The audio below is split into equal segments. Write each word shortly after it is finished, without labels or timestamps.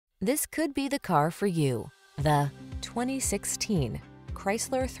This could be the car for you. The 2016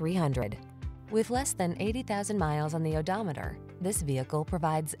 Chrysler 300. With less than 80,000 miles on the odometer, this vehicle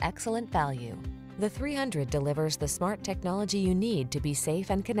provides excellent value. The 300 delivers the smart technology you need to be safe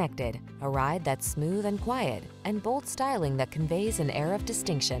and connected, a ride that's smooth and quiet, and bold styling that conveys an air of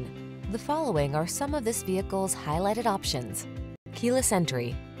distinction. The following are some of this vehicle's highlighted options: keyless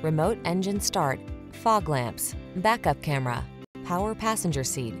entry, remote engine start, fog lamps, backup camera, power passenger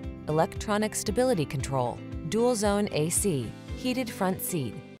seat, electronic stability control, dual zone AC, heated front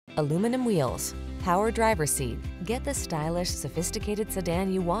seat, aluminum wheels, power driver seat. Get the stylish, sophisticated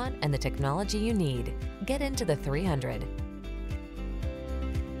sedan you want and the technology you need. Get into the 300.